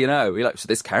 40-0. You're like, so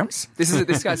this counts? This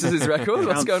counts as his record?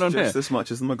 What's going on just here? This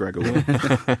much as the McGregor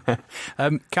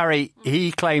one. Carrie,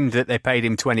 he claimed that they paid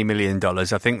him $20 million. I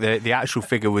think the actual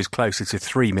figure was closer to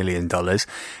 $3 million.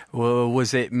 Well,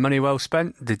 was it money well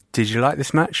spent? Did you like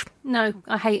this match? No,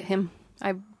 I hate him.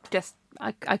 I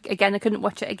couldn't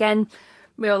watch it again.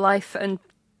 Real life and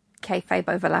kayfabe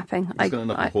overlapping. He's going to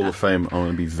end up in Hall of Fame. I'm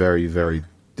going to be very, very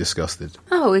disgusted.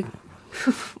 Oh,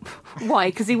 why?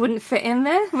 Because he wouldn't fit in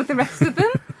there with the rest of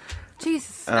them?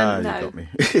 Jesus. No. You got me.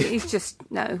 He's just,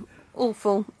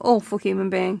 awful human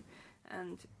being.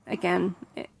 And again,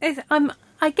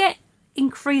 I get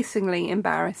increasingly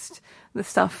embarrassed the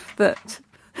stuff that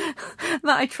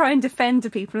I try and defend to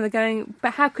people, and they're going,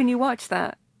 but how can you watch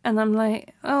that? And I'm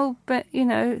like, oh, but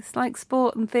it's like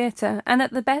sport and theatre. And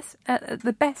at the best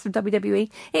of WWE,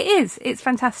 it's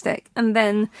fantastic. And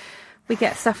then we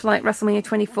get stuff like WrestleMania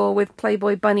 24 with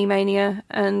Playboy Bunny Mania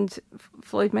and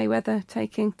Floyd Mayweather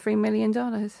taking $3 million.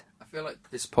 I feel like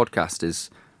this podcast is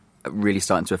really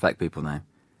starting to affect people now.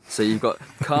 So you've got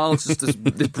Carl's just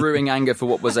this brewing anger for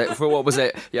what was it,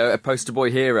 a poster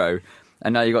boy hero.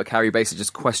 And now you've got Carrie basically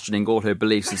just questioning all her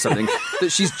beliefs in something that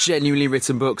she's genuinely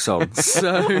written books on.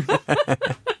 So...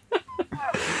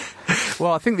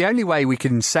 Well, I think the only way we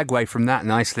can segue from that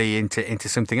nicely into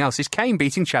something else is Kane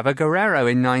beating Chavo Guerrero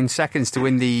in 9 seconds to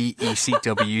win the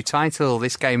ECW title.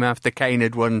 This came after Kane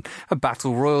had won a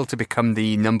battle royal to become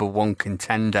the number one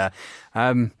contender.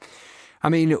 I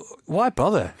mean, why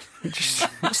bother?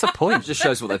 What's the point? It just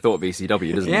shows what they thought of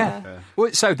ECW, doesn't it? Yeah.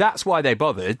 Well, so that's why they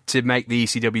bothered, to make the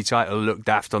ECW title look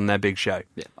daft on their big show.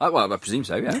 Yeah. Well, I presume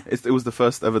so, yeah. It was the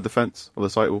first ever defence of the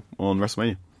title on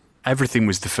WrestleMania. Everything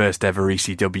was the first ever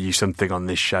ECW something on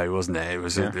this show, wasn't it? It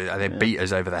was they beat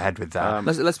us over the head with that.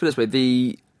 Let's put it this way: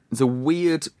 the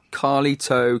weird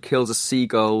Carlito kills a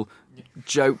seagull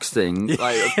jokes thing,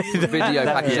 like a video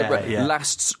package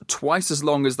lasts twice as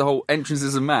long as the whole entrance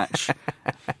is a match.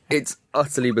 It's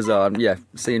utterly bizarre. And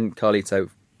seeing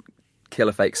Carlito kill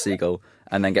a fake seagull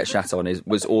and then get shat on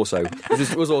was also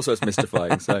as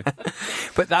mystifying. So,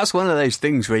 but that's one of those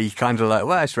things where you kind of like,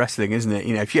 well, it's wrestling, isn't it?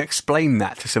 If you explain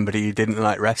that to somebody who didn't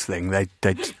like wrestling, they'd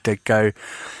go,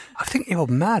 I think you're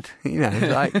mad.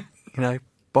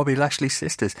 Bobby Lashley's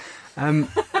sisters.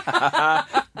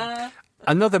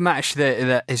 Another match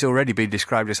that has already been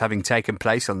described as having taken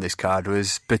place on this card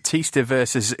was Batista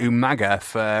versus Umaga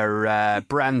for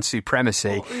brand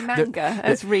supremacy. Or Umanga,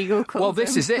 as Regal calls him. Well,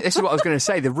 this is it. This is what I was going to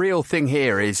say. The real thing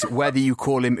here is whether you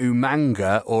call him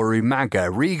Umanga or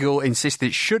Umaga. Regal insisted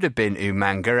it should have been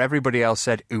Umanga. Everybody else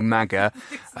said Umaga.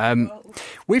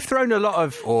 We've thrown a lot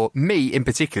of, or me in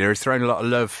particular, has thrown a lot of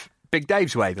love Big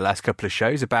Dave's way the last couple of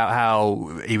shows about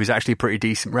how he was actually a pretty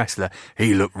decent wrestler.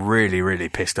 He looked really, really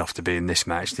pissed off to be in this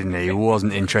match, didn't he? He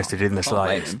wasn't interested in the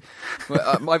slightest.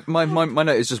 My note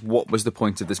is just, what was the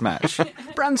point of this match?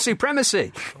 Brand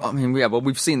supremacy. I mean,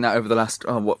 we've seen that over the last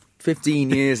 15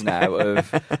 years now of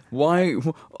why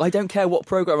I don't care what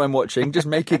program I'm watching, just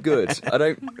make it good. I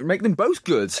don't make them both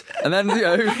good, and then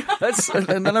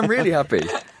and then I'm really happy.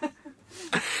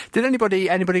 Did anybody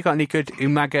got any good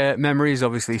Umaga memories?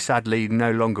 Obviously, sadly,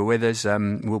 no longer with us.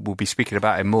 We'll be speaking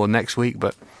about him more next week,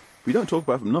 but we don't talk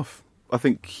about him enough. I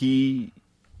think a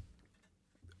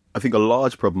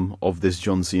large problem of this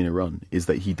John Cena run is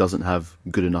that he doesn't have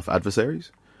good enough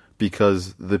adversaries,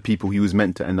 because the people he was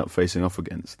meant to end up facing off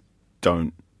against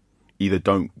don't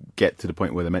get to the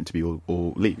point where they're meant to be or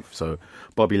leave. So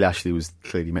Bobby Lashley was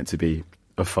clearly meant to be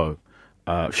a foe.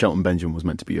 Shelton Benjamin was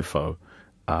meant to be a foe.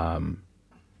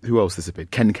 Who else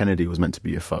disappeared? Ken Kennedy was meant to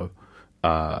be a foe.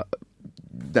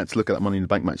 Let's look at that Money in the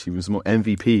Bank match. He was more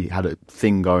MVP, had a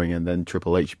thing going, and then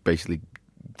Triple H basically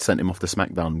sent him off to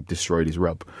SmackDown, destroyed his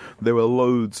rub. There were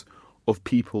loads of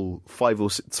people, 5 or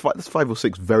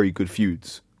 6 very good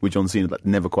feuds with John Cena that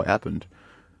never quite happened.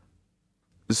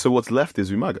 So what's left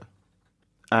is Umaga.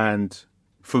 And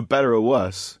for better or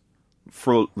worse,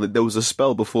 there was a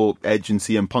spell before Edge and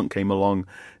CM Punk came along,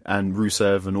 and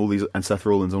Rusev and Seth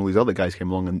Rollins and all these other guys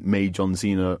came along and made John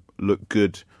Cena look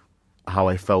good. How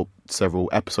I felt several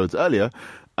episodes earlier,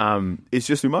 it's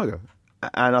just Umaga,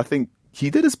 and I think he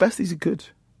did as best as he could.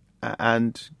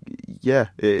 And yeah,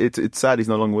 it's sad he's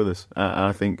no longer with us. And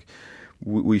I think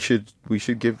we should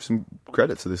give some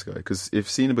credit to this guy, because if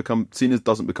Cena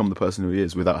doesn't become the person who he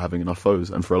is without having enough foes,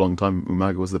 and for a long time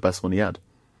Umaga was the best one he had.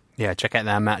 Yeah, check out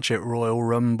that match at Royal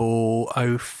Rumble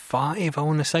 05, I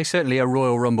want to say. Certainly a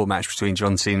Royal Rumble match between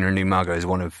John Cena and Umaga is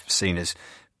one of Cena's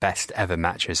best ever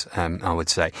matches, I would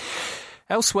say.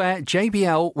 Elsewhere,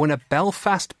 JBL won a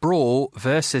Belfast Brawl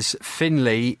versus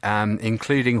Finlay,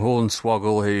 including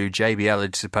Hornswoggle, who JBL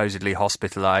had supposedly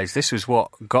hospitalised. This was what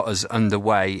got us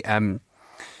underway.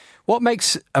 What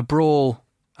makes a brawl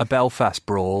a Belfast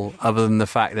Brawl, other than the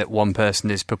fact that one person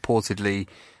is purportedly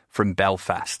from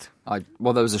Belfast?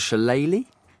 Well, there was a shillelagh.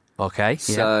 Okay.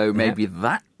 So maybe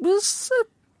that was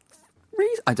a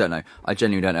reason. I don't know. I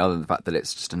genuinely don't know, other than the fact that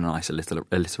it's just a nice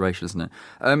alliteration, isn't it?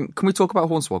 Can we talk about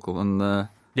Hornswoggle and the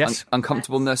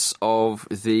uncomfortableness of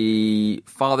the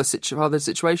father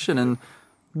situation and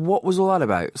what was all that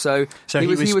about? So he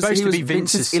was supposed to be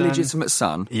Vince's illegitimate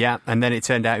son. Yeah, and then it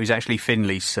turned out he was actually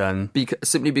Finlay's son.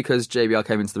 Simply because JBL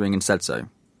came into the ring and said so.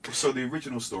 So the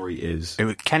original story is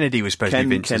Kennedy was supposed to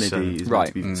be Vince's son.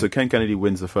 Right. So Ken Kennedy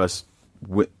wins the first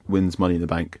wins Money in the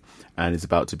Bank and is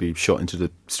about to be shot into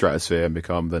the stratosphere and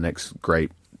become the next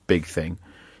great big thing.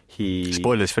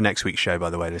 Spoilers for next week's show, by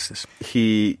the way, listeners.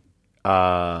 He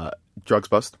drugs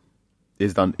bust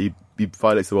is done. He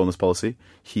violates the wellness policy.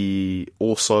 He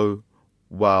also,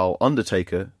 while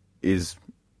Undertaker is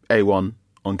A1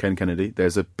 on Ken Kennedy,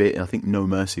 there's a bit, I think, No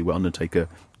Mercy, where Undertaker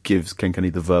gives Ken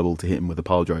Kennedy the verbal to hit him with a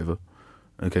pile driver.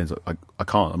 And Ken's like, I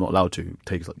can't, I'm not allowed to.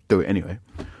 Taker's like, do it anyway.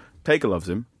 Taker loves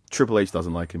him. Triple H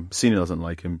doesn't like him. Cena doesn't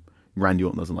like him. Randy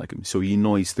Orton doesn't like him. So he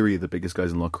annoys three of the biggest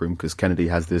guys in the locker room, because Kennedy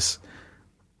has this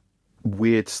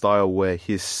weird style where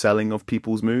his selling of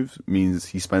people's moves means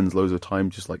he spends loads of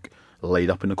time just like laid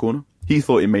up in a corner. He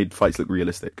thought it made fights look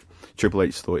realistic. Triple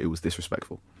H thought it was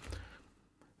disrespectful.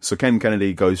 So Ken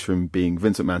Kennedy goes from being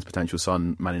Vince McMahon's potential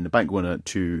son, Money in the Bank winner,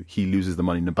 to he loses the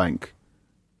Money in the Bank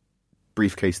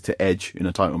briefcase to Edge in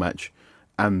a title match,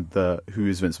 and who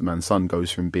is Vince McMahon's son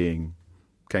goes from being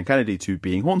Ken Kennedy to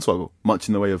being Hornswoggle, much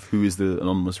in the way of who is the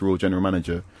anonymous Raw general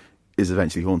manager is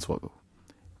eventually Hornswoggle.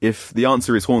 If the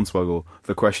answer is Hornswoggle,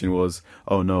 the question was,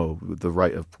 oh no, the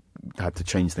writer had to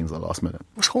change things at the last minute.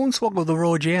 Was Hornswoggle the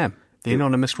Raw GM? The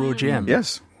anonymous Raw GM?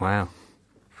 Yes. Wow.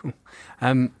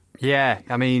 Yeah,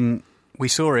 I mean, we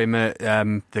saw him at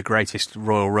the Greatest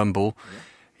Royal Rumble.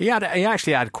 He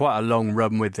actually had quite a long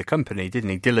run with the company, didn't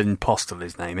he? Dylan Postel,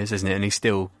 his name is, isn't it? And he's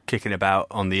still kicking about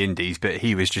on the indies, but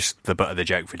he was just the butt of the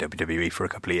joke for WWE for a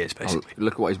couple of years, basically.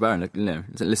 Look at what he's wearing.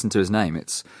 Listen to his name.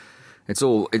 It's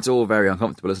all very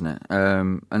uncomfortable, isn't it?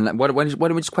 And why don't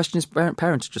we just question his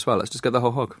parentage as well? Let's just go the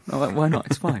whole hog. Why not?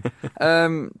 It's fine.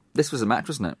 This was a match,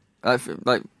 wasn't it?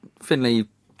 Like Finlay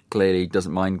clearly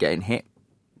doesn't mind getting hit,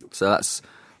 so that's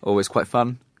always quite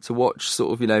fun to watch.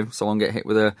 Sort of, someone get hit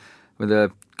with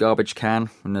a garbage can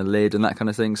and a lid and that kind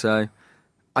of thing. So,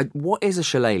 what is a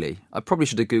shillelagh? I probably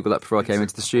should have googled that before I came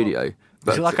into the studio.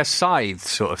 But is it like a scythe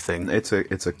sort of thing? It's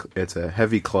a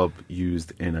heavy club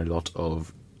used in a lot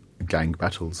of gang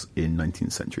battles in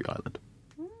 19th century Ireland.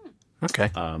 Okay.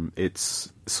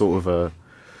 It's sort of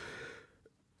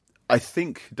I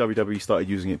think WWE started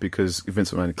using it because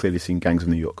Vince McMahon had clearly seen Gangs of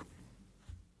New York.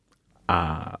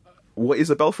 What is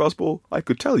a Belfast Brawl? I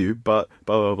could tell you, but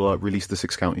blah, blah, blah, release the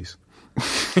 6 counties.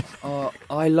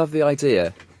 I love the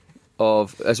idea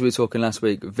of, as we were talking last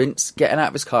week, Vince getting out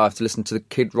of his car to listen to the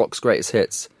Kid Rock's greatest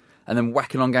hits and then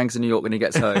whacking on Gangs of New York when he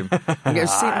gets home.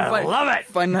 I love it!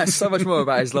 Find out so much more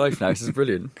about his life now. This is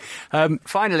brilliant.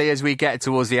 Finally, as we get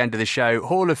towards the end of the show,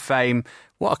 Hall of Fame.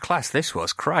 What a class this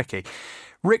was, crikey.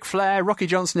 Ric Flair, Rocky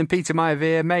Johnson and Peter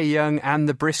Maivia, Mae Young and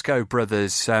the Briscoe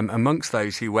brothers amongst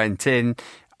those who went in.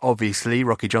 Obviously,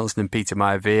 Rocky Johnson and Peter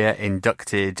Maivia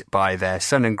inducted by their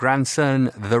son and grandson,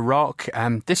 The Rock.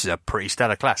 This is a pretty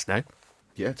stellar class, no?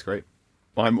 Yeah, it's great.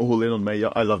 I'm all in on Mae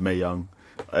Young. I love Mae Young.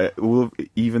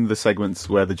 Even the segments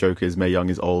where the joke is Mae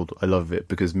Young is old, I love it,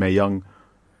 because Mae Young,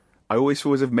 I always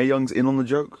feel as if Mae Young's in on the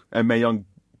joke, and Mae Young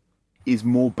is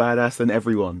more badass than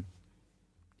everyone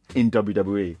in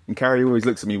WWE. And Carrie always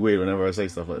looks at me weird whenever I say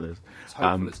stuff like this. It's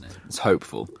hopeful, isn't it? It's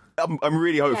hopeful. I'm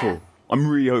really hopeful. Yeah. I'm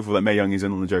really hopeful that Mae Young is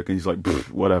in on the joke and he's like,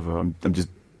 whatever.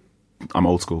 I'm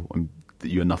old school.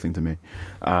 You're nothing to me.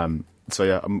 So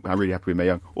yeah, I'm really happy with Mae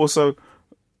Young. Also,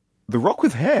 The Rock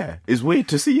with hair is weird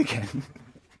to see again.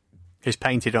 His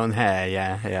painted on hair,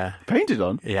 yeah. Painted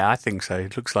on? Yeah, I think so.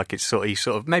 It looks like he sort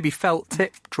of maybe felt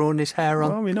tip, drawn his hair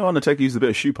on. Well, we know Undertaker used a bit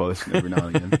of shoe polish every now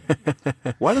and again.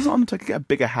 Why doesn't Undertaker get a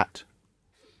bigger hat?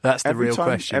 That's the real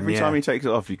question. Every time he takes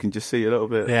it off, you can just see a little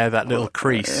bit. Yeah, that little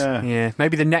crease. Yeah.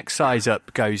 Maybe the next size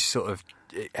up goes sort of,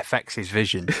 it affects his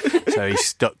vision. So he's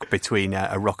stuck between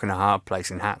a rock and a hard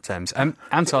place in hat terms.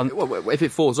 Anton. Well, if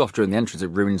it falls off during the entrance, it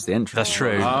ruins the entrance. That's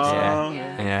true.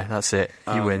 Yeah, that's it.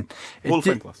 You win. Hall of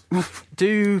Fame plus.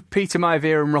 Do Peter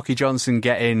Maivia and Rocky Johnson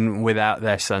get in without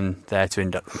their son there to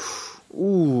induct them?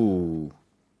 Ooh.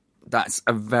 That's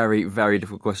a very, very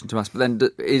difficult question to ask. But then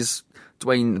is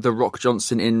Dwayne "The Rock"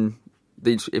 Johnson in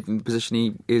the position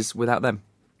he is without them?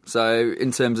 So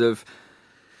in terms of,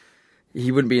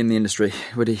 he wouldn't be in the industry,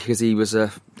 would he? Because he was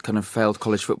a kind of failed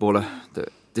college footballer that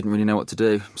didn't really know what to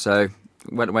do. So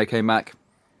went away, came back.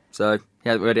 So he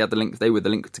already had the link. They were the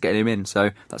link to getting him in.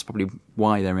 So that's probably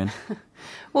why they're in.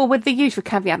 Well, with the usual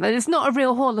caveat that it's not a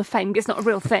real Hall of Fame, it's not a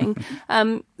real thing.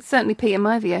 Certainly Peter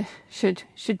Maivia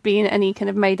should be in any kind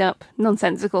of made-up,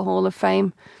 nonsensical Hall of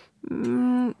Fame.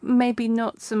 Maybe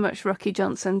not so much Rocky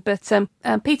Johnson, but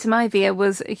Peter Maivia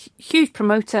was a huge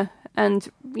promoter and,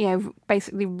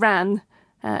 basically ran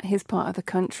his part of the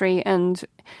country. And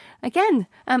again,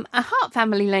 a Hart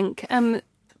family link.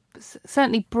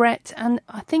 Certainly Brett and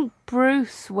I think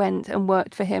Bruce went and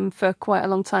worked for him for quite a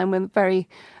long time, when very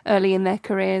early in their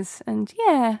careers. And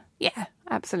yeah,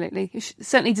 absolutely. He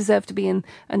certainly deserved to be in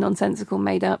a nonsensical,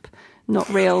 made-up, not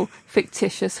real,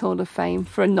 fictitious Hall of Fame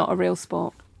for a not a real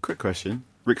sport. Quick question.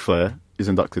 Ric Flair is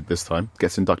inducted this time,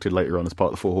 gets inducted later on as part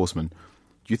of the Four Horsemen.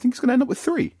 Do you think he's going to end up with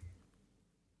 3?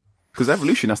 Because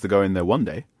Evolution has to go in there one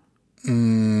day.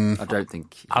 I don't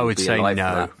think I would say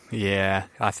no. Yeah,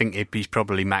 I think he's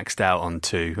probably maxed out on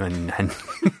 2, and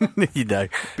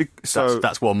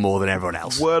that's one more than everyone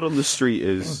else. Word on the street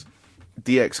is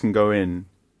DX can go in,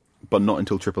 but not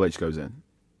until Triple H goes in.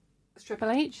 Triple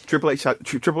H? Triple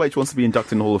H wants to be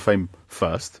inducted in the Hall of Fame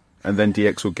first, and then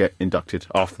DX will get inducted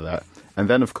after that. And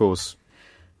then, of course,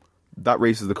 that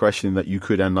raises the question that you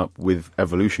could end up with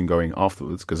Evolution going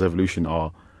afterwards, because Evolution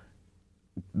are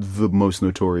the most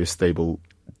notorious stable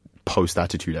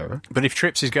post-Attitude Era. But if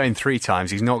Trips is going 3 times,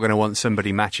 he's not going to want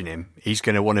somebody matching him. He's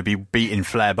going to want to be beating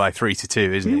Flair by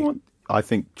 3-2, isn't he? I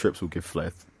think Trips will give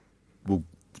Flair...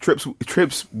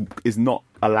 Trips is not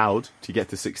allowed to get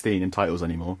to 16 in titles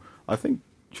anymore. I think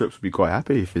Trips would be quite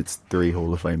happy if it's 3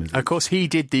 Hall of Famers. Of course, he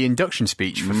did the induction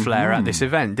speech for Flair at this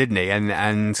event, didn't he?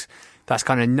 And that's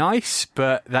kind of nice,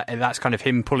 but that's kind of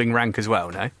him pulling rank as well,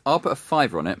 no? I'll put a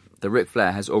 5 on it. The Ric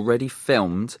Flair has already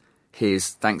filmed his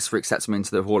thanks for accepting me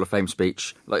into the Hall of Fame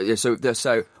speech.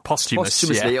 So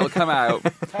posthumously it'll come out.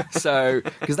 So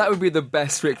because that would be the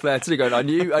best Ric Flair to do. Going, I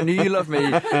knew you loved me.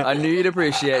 I knew you'd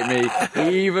appreciate me,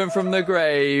 even from the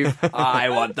grave.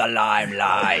 I want the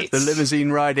limelight. The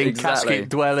limousine riding, casket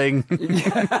dwelling. The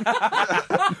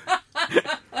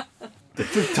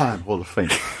 5th-time Hall of Fame.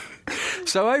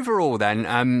 So overall then,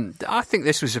 I think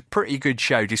this was a pretty good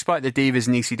show, despite the Divas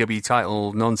and ECW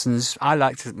title nonsense. I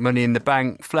liked Money in the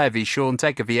Bank, Flair v Shawn,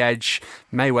 Taker v Edge,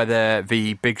 Mayweather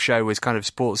v Big Show was kind of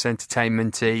sports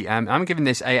entertainment-y. I'm giving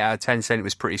this 8 out of 10, saying it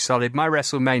was pretty solid. My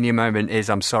WrestleMania moment is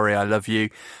I'm Sorry I Love You.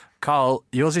 Carl,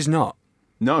 yours is not.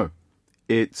 No,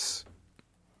 it's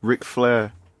Ric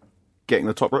Flair getting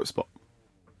the top rope spot.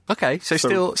 Okay, so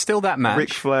still that match.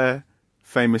 Ric Flair...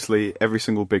 famously, every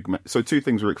single big match. So 2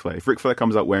 things with Ric Flair. If Ric Flair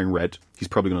comes out wearing red, he's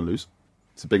probably going to lose.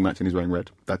 It's a big match and he's wearing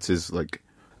red. That's his,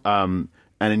 and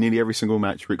in nearly every single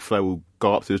match, Ric Flair will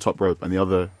go up to the top rope and the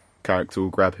other character will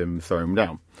grab him and throw him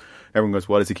down. Everyone goes,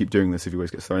 why does he keep doing this if he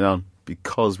always gets thrown down?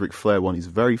 Because Ric Flair won his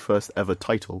very first ever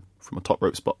title from a top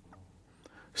rope spot.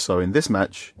 So in this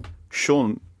match,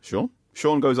 Shawn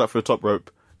goes up for the top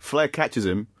rope, Flair catches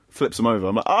him, flips him over.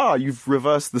 I'm like, you've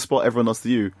reversed the spot everyone does to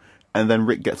you. And then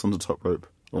Rick gets on the top rope,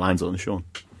 lands on Shawn.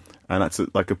 And that's a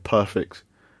perfect,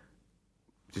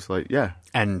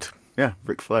 end. Yeah,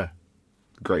 Ric Flair.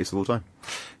 Greatest of all time.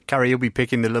 Carrie, you'll be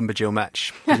picking the Lumberjill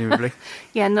match, presumably.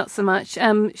 Yeah, not so much.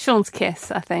 Shawn's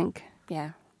kiss, I think.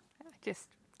 Yeah.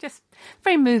 Just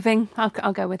very moving.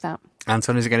 I'll go with that.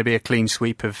 Anton, is it going to be a clean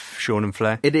sweep of Shawn and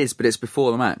Flair? It is, but it's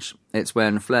before the match. It's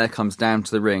when Flair comes down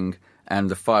to the ring and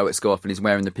the fireworks go off and he's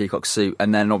wearing the peacock suit,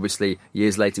 and then obviously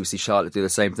years later we see Charlotte do the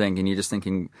same thing, and you're just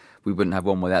thinking we wouldn't have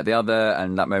one without the other,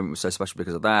 and that moment was so special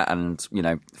because of that. And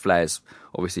Flair's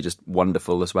obviously just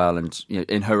wonderful as well, and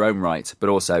in her own right, but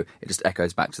also it just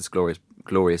echoes back to this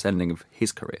glorious ending of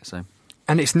his career. So,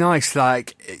 and it's nice,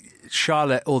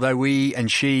 Charlotte, although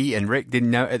she and Rick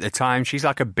didn't know it at the time, she's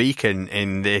like a beacon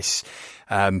in this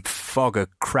fog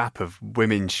of crap of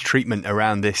women's treatment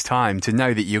around this time. To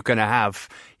know that you're going to have,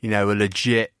 a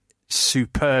legit,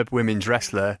 superb women's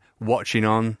wrestler watching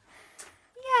on.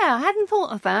 Yeah, I hadn't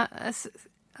thought of that. As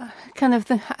I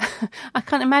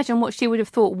can't imagine what she would have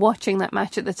thought watching that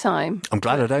match at the time. I'm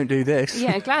glad I don't do this.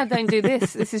 Yeah, glad I don't do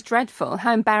this. This is dreadful.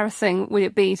 How embarrassing would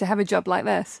it be to have a job like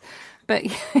this? But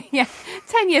yeah,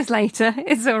 10 years later,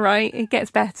 it's all right. It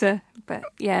gets better. But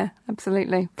yeah,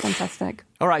 absolutely. Fantastic.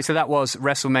 All right, so that was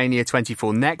WrestleMania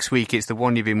 24. Next week, it's the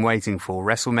one you've been waiting for,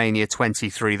 WrestleMania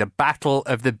 23, the Battle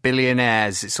of the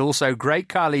Billionaires. It's also Great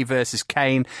Khali versus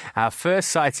Kane, our first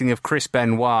sighting of Chris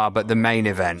Benoit, but the main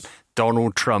event,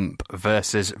 Donald Trump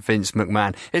versus Vince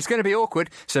McMahon. It's going to be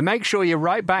awkward, so make sure you're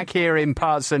right back here in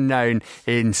Parts Unknown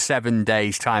in 7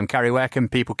 days' time. Carrie, where can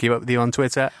people keep up with you on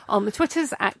Twitter? On the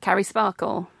Twitters, at Carrie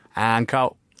Sparkle. And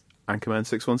Carl?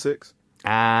 Anchorman616.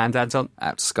 And Anton?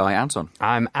 At Sky Anton.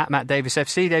 I'm at Matt Davis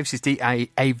FC. Davis is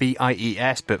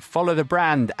Davies, but follow the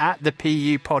brand at the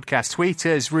PU Podcast. Tweet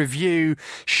us, review,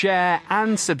 share,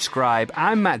 and subscribe.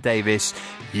 I'm Matt Davis.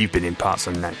 You've been in Parts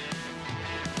Unknown.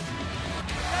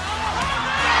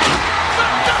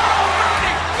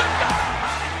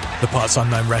 The Parts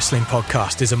Unknown Wrestling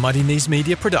Podcast is a Muddy Knees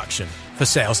Media production. For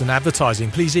sales and advertising,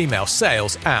 please email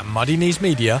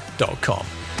sales@muddykneesmedia.com.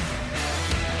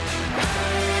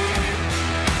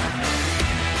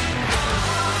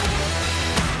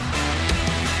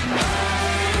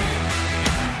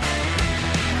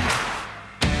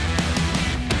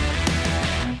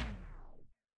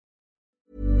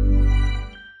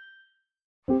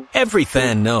 Every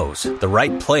fan knows the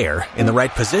right player in the right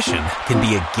position can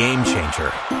be a game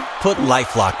changer. Put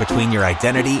LifeLock between your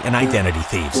identity and identity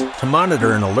thieves to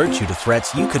monitor and alert you to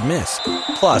threats you could miss.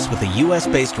 Plus, with a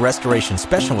U.S.-based restoration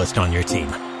specialist on your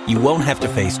team, you won't have to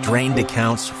face drained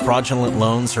accounts, fraudulent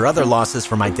loans, or other losses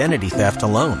from identity theft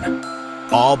alone.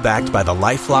 All backed by the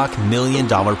LifeLock $1 Million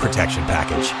Protection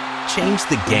Package. Change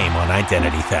the game on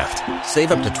identity theft.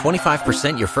 Save up to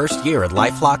 25% your first year at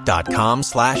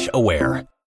LifeLock.com/aware.